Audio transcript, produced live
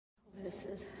this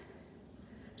is.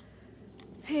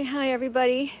 Hey, hi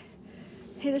everybody.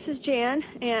 Hey, this is Jan,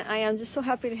 and I am just so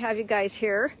happy to have you guys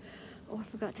here. Oh, I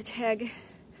forgot to tag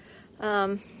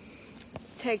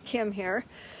Kim here.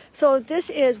 So this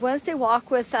is Wednesday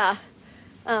Walk with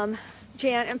Jan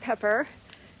and Pepper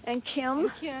and Kim.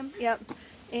 Hey, Kim. Yep.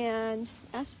 And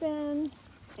Aspen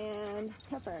and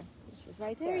Pepper. She's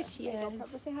right there. There she is.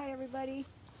 Pepper, say hi, everybody.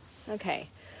 Okay.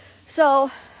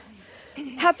 So,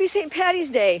 happy St. Patty's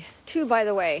Day, too, by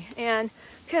the way. And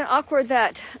kind of awkward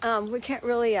that we can't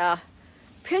really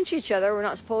pinch each other. We're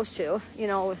not supposed to, you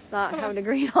know, with not having the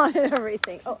green on and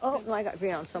everything. Oh, I got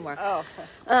green on somewhere. Oh.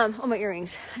 My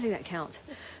earrings. I think that counts.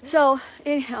 So,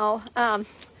 anyhow, I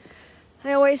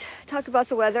always talk about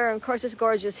the weather, and of course it's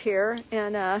gorgeous here,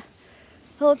 and a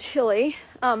little chilly.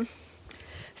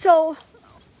 So,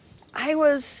 I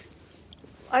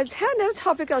had another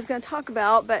topic I was going to talk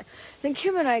about, but then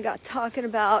Kim and I got talking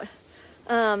about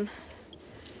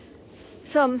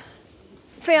some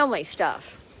family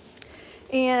stuff.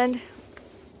 And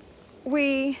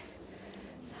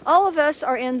all of us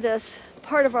are in this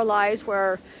part of our lives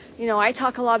where, you know, I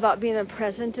talk a lot about being in the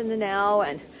present and the now,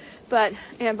 but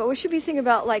we should be thinking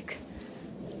about, like,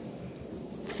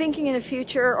 thinking in the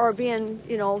future, or being,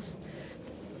 you know,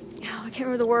 I can't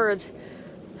remember the words.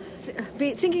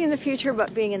 Thinking in the future,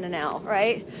 but being in the now,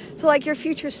 right? So, like, your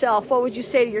future self, what would you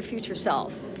say to your future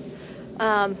self?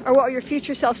 Or what would your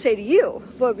future self say to you?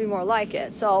 What would be more like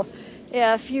it? So,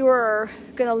 if you were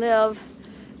going to live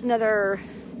another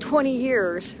 20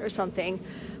 years or something,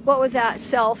 what would that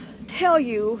self tell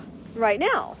you right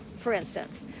now, for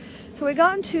instance? So, we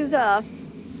got into the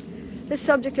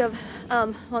subject of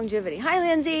longevity. Hi,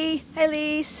 Lindsay. Hi,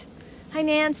 Lise. Hi,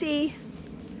 Nancy.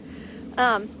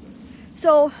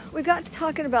 So we got to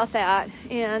talking about that,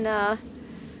 and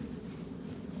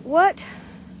what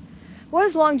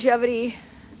does longevity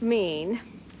mean?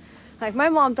 Like, my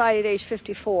mom died at age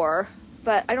 54,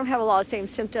 but I don't have a lot of the same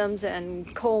symptoms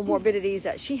and comorbidities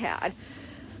that she had.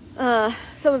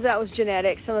 Some of that was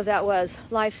genetic, some of that was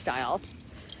lifestyle.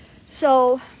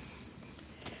 So,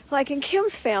 like in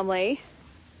Kim's family,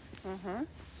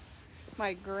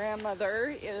 my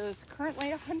grandmother is currently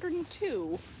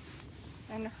 102.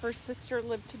 And her sister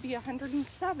lived to be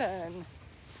 107.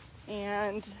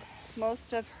 And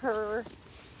most of her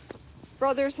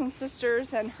brothers and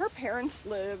sisters and her parents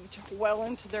lived well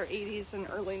into their 80s and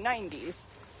early 90s.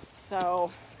 So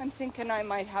I'm thinking I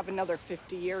might have another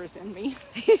 50 years in me.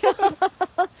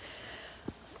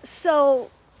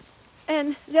 So,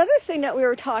 and the other thing that we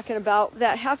were talking about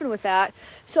that happened with that,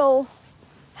 so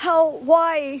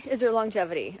why is there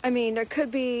longevity? I mean, there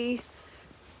could be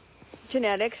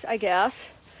genetics, I guess.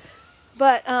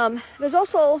 But there's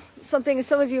also something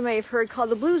some of you may have heard called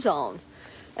the blue zone.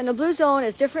 And the blue zone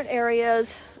is different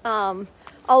areas all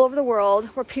over the world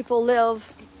where people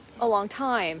live a long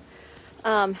time.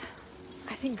 I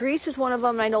think Greece is one of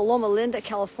them. And I know Loma Linda,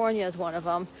 California is one of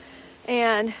them.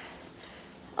 And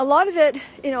a lot of it,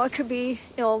 you know, it could be,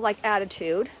 you know, like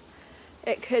attitude.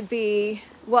 It could be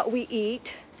what we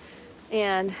eat,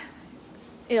 and,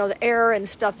 you know, the air and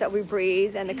stuff that we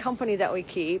breathe, and the company that we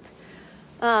keep.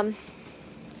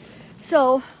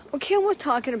 So, what Kim was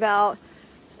talking about,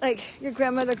 like, your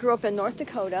grandmother grew up in North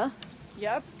Dakota.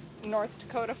 Yep, North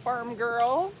Dakota farm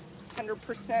girl,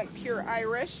 100% pure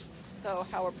Irish. So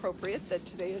how appropriate that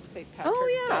today is St.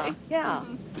 Patrick's Day. Yeah.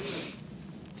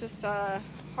 Just a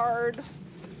hard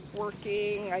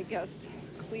working, I guess,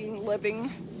 clean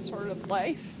living sort of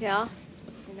life. Yeah.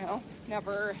 You know,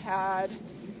 never had,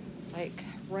 like,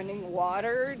 running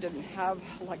water, didn't have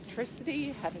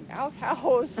electricity, had an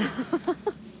outhouse.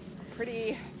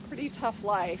 Pretty tough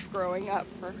life growing up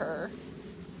for her.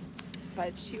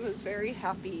 But she was very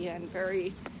happy and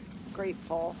very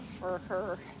grateful for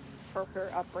her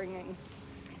upbringing,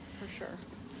 for sure.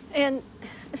 And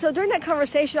so during that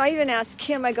conversation, I even asked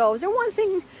Kim, I go, is there one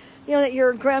thing, you know, that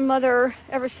your grandmother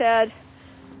ever said,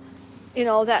 you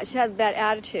know, that she had that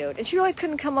attitude? And she really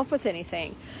couldn't come up with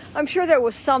anything. I'm sure there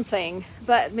was something,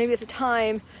 but maybe at the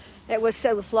time it was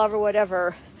said with love or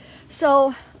whatever.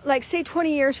 So, like, say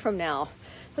 20 years from now.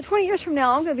 So 20 years from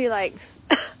now, I'm going to be like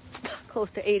close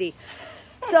to 80.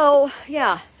 So,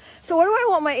 yeah. So what do I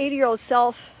want my 80-year-old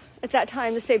self at that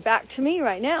time to say back to me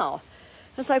right now?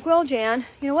 It's like, well, Jan,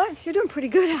 you know what? You're doing pretty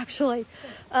good, actually.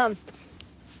 You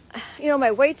know,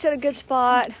 my weight's at a good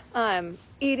spot. I'm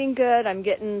eating good. I'm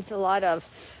getting a lot of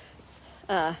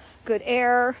good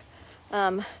air.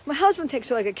 My husband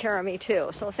takes really good care of me, too.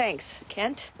 So thanks,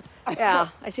 Kent. Yeah,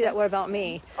 I see that. What about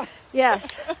me?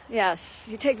 Yes.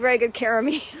 You take very good care of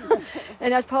me.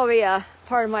 And that's probably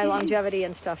part of my longevity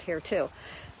and stuff here, too.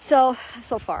 So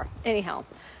far, anyhow.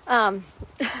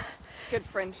 Good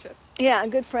friendships. Yeah,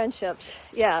 good friendships.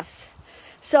 Yes.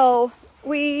 So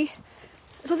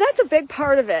that's a big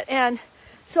part of it. And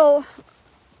so,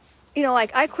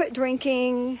 like I quit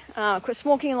drinking, quit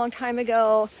smoking a long time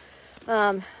ago.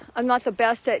 I'm not the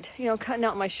best at, cutting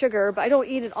out my sugar, but I don't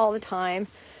eat it all the time.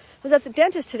 I was at the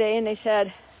dentist today and they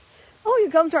said, "Oh, your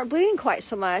gums aren't bleeding quite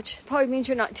so much. Probably means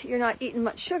you're not eating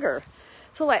much sugar."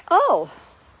 So like, oh,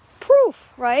 proof,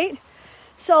 right?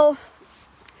 So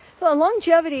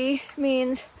longevity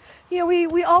means,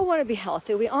 we all want to be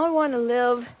healthy. We all want to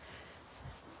live,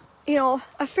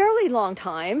 a fairly long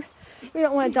time. We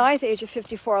don't want to die at the age of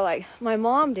 54 like my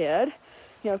mom did.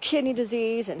 Kidney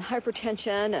disease and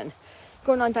hypertension and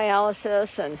going on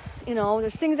dialysis and,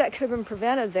 there's things that could have been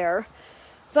prevented there.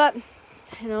 But,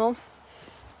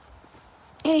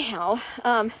 anyhow,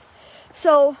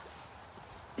 so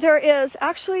there is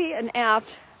actually an app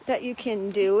that you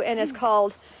can do, and it's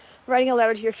called Writing a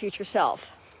Letter to Your Future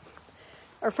Self,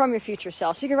 or from your future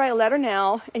self. So you can write a letter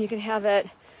now, and you can have it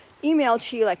emailed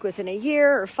to you like within a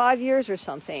year or 5 years or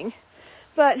something.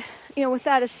 But, with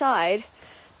that aside,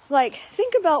 like,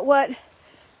 think about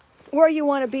where you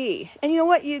want to be. And you know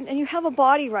what? You have a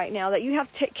body right now that you have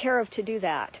to take care of to do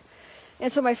that.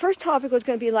 And so my first topic was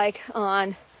going to be like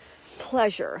on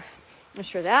pleasure. I'm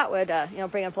sure that would,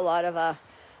 bring up a lot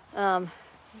of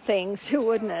things too,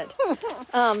 wouldn't it?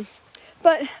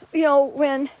 But,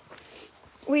 when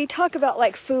we talk about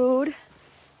like food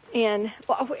and,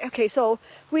 so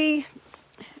we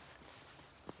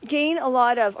gain a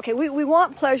lot of, we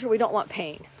want pleasure, we don't want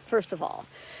pain, first of all.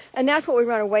 And that's what we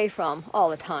run away from all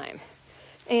the time.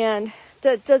 And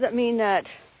that doesn't mean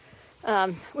that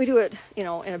we do it, in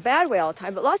a bad way all the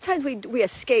time. But lots of times we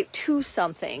escape to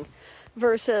something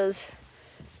versus,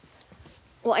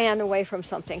 and away from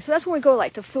something. So that's when we go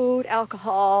like to food,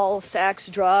 alcohol, sex,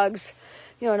 drugs,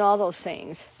 and all those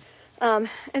things. And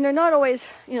they're not always,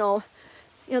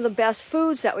 the best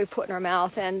foods that we put in our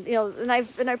mouth. And, and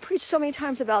I've preached so many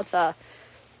times about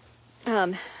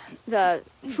the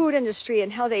food industry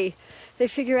and how they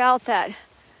figure out that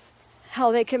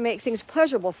how they can make things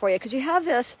pleasurable for you, because you have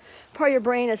this part of your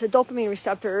brain as the dopamine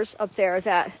receptors up there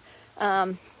that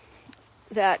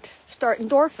start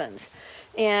endorphins,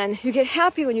 and you get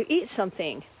happy when you eat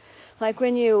something, like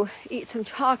when you eat some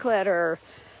chocolate or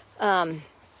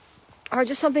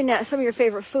just some of your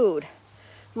favorite food.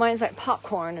 Mine's like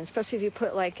popcorn, and especially if you put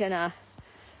it like in a,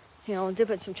 dip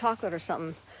it in some chocolate or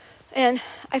something. And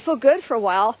I feel good for a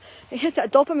while. It hits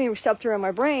that dopamine receptor in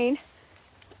my brain,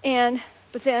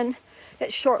 but then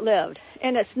it's short-lived,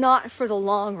 and it's not for the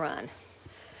long run.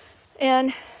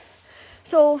 And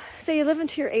so, say you live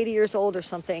until you're 80 years old or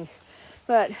something,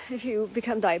 but if you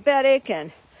become diabetic,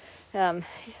 and a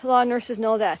lot of nurses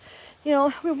know that,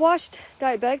 we've watched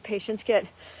diabetic patients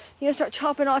start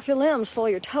chopping off your limbs,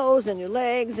 slowly your toes and your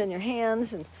legs and your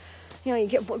hands, and, you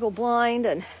go blind,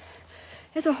 and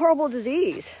it's a horrible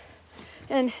disease.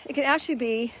 And it can actually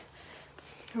be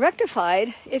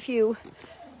rectified if you,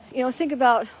 think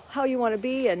about how you want to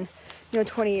be in,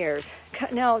 20 years.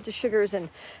 Cutting out the sugars and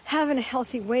having a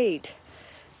healthy weight.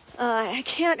 I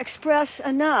can't express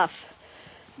enough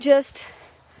just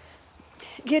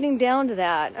getting down to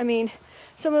that. I mean,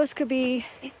 some of us could be,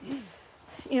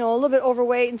 a little bit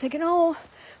overweight and thinking, oh,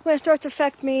 when it starts to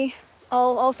affect me,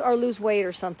 I'll lose weight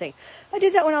or something. I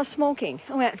did that when I was smoking.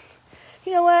 I went,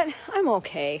 you know what? I'm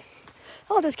okay.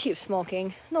 I'll just keep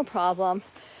smoking, no problem.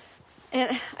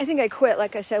 And I think I quit,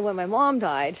 like I said, when my mom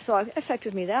died, so it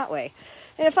affected me that way.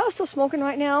 And if I was still smoking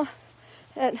right now,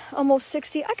 at almost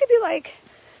 60, I could be like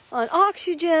on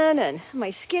oxygen, and my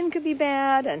skin could be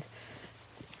bad. And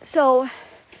so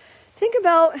think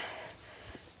about,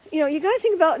 you got to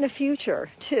think about in the future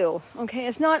too, okay?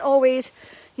 It's not always,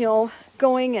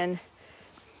 going and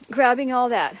grabbing all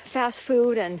that fast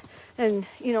food and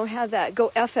have that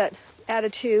go F it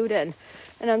attitude, and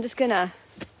I'm just gonna,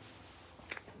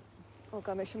 oh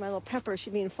God, make sure my little pepper,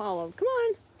 she's being followed. Come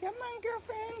on,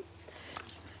 girlfriend.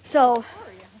 So,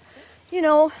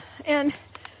 and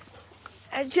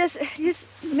I just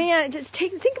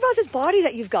think about this body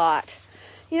that you've got.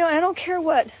 I don't care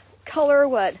what color,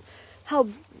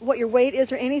 what your weight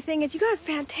is or anything. You got a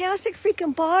fantastic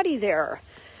freaking body there.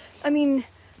 I mean,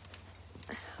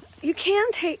 you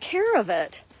can take care of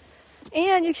it.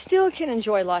 And you still can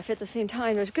enjoy life at the same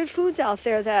time. There's good foods out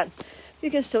there that you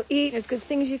can still eat. There's good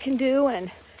things you can do.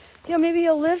 And, maybe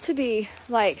you'll live to be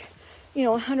like,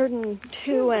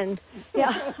 102 and,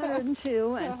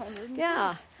 102 and,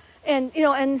 yeah. And,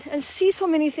 and see so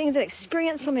many things and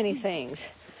experience so many things.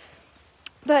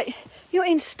 But,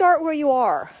 and start where you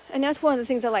are. And that's one of the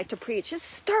things I like to preach. Just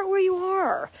start where you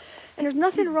are. And there's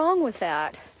nothing wrong with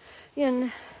that.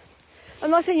 And I'm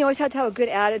not saying you always have to have a good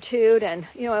attitude and,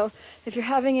 if you're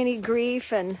having any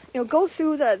grief and, go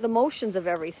through the motions of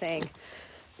everything.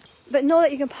 But know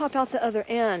that you can pop out the other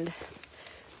end.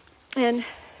 And,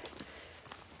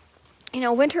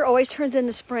 winter always turns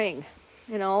into spring.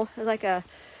 Like a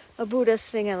Buddhist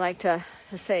thing I like to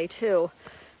say too.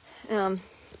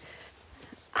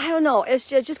 I don't know. It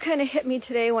just kind of hit me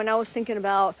today when I was thinking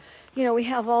about, we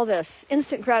have all this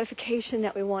instant gratification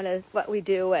that we want to, what we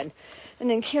do. And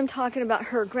then Kim talking about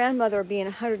her grandmother being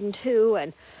 102.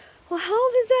 And, well,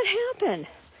 how did that happen?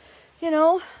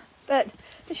 But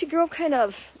she grew up kind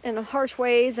of in harsh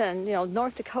ways and,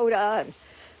 North Dakota and,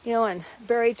 and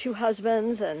buried 2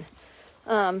 husbands and,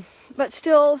 but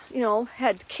still,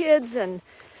 had kids and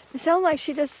it sounded like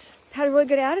she just had a really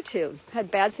good attitude. Had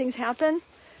bad things happen.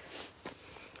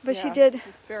 But she did.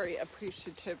 She's very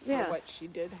appreciative for what she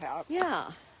did have. Yeah.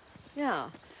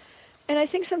 And I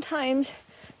think sometimes,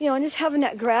 and just having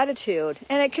that gratitude.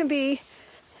 And it can be,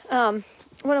 one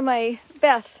of my,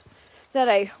 Beth, that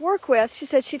I work with, she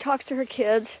said she talks to her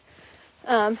kids,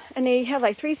 and they have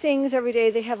like 3 things every day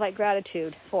they have like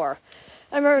gratitude for.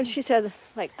 I remember she said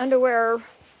like underwear,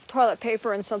 toilet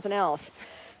paper, and something else.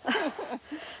 I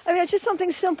mean, it's just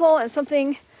something simple and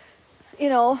something,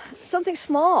 something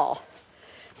small.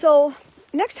 So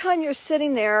next time you're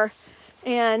sitting there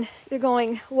and you're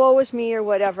going, woe is me or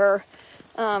whatever,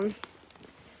 man,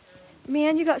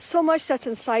 you got so much that's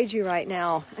inside you right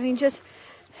now. I mean, just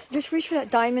reach for that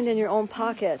diamond in your own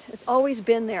pocket. It's always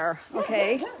been there,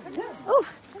 okay? Oh,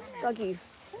 doggy.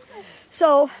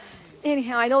 So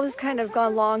anyhow, I know this kind of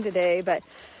gone long today, but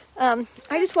I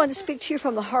just wanted to speak to you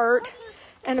from the heart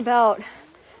and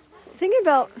thinking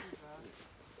about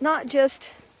not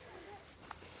just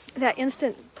that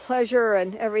instant pleasure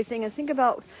and everything, and think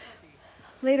about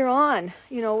later on,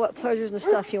 what pleasures and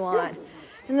stuff you want,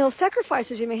 and those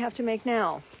sacrifices you may have to make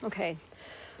now. Okay.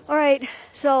 All right.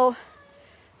 So,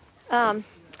 I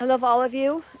love all of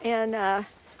you, and I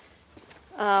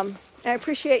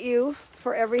appreciate you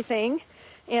for everything,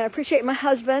 and I appreciate my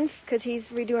husband because he's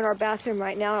redoing our bathroom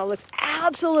right now, and it looks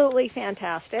absolutely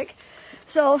fantastic.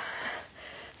 So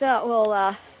that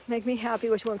will make me happy,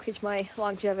 which will increase my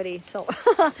longevity. So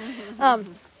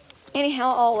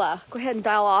anyhow, I'll go ahead and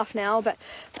dial off now, but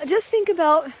just think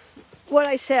about what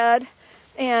I said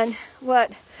and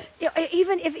what,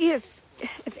 even if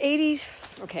 80,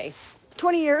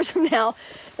 20 years from now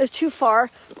is too far,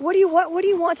 what do you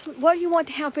want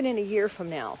to happen in a year from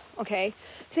now? Okay,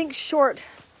 think short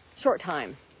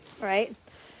time, right?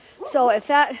 So if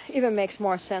that even makes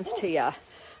more sense to you,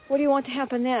 what do you want to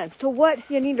happen then? So what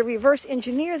you need to reverse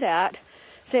engineer that.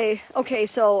 Say, okay,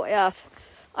 so if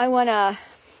I want to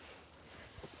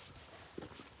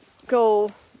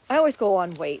go, I always go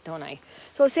on weight, don't I?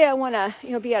 So say I want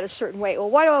to, be at a certain weight. Well,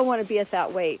 why do I want to be at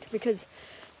that weight? Because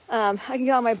I can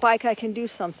get on my bike, I can do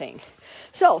something.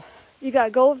 So you got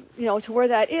to go, to where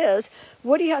that is.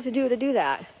 What do you have to do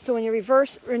that? So when you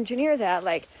reverse engineer that,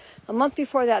 like a month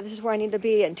before that, this is where I need to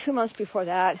be, and 2 months before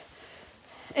that.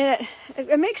 And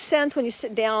it makes sense when you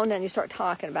sit down and you start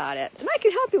talking about it. And I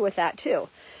can help you with that too.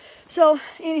 So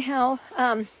anyhow,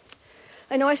 I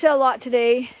know I said a lot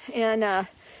today, and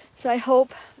so I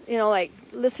hope, like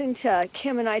listening to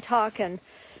Kim and I talk, and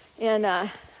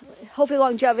hopefully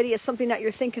longevity is something that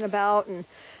you're thinking about, and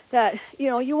that,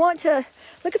 you want to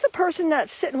look at the person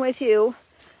that's sitting with you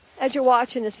as you're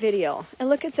watching this video, and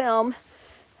look at them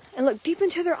and look deep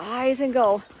into their eyes and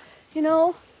go,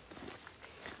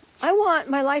 I want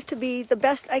my life to be the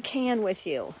best I can with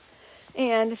you.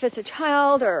 And if it's a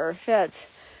child, or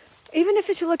even if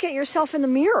it's you look at yourself in the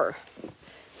mirror,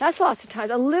 that's lots of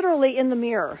times, literally in the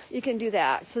mirror, you can do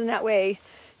that. So in that way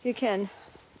you can,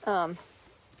 I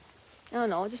don't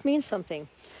know, it just means something.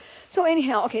 So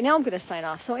anyhow, okay, now I'm going to sign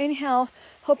off. So anyhow,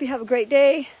 hope you have a great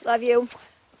day. Love you.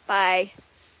 Bye.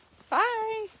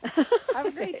 Bye. Have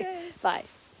a great day. Bye.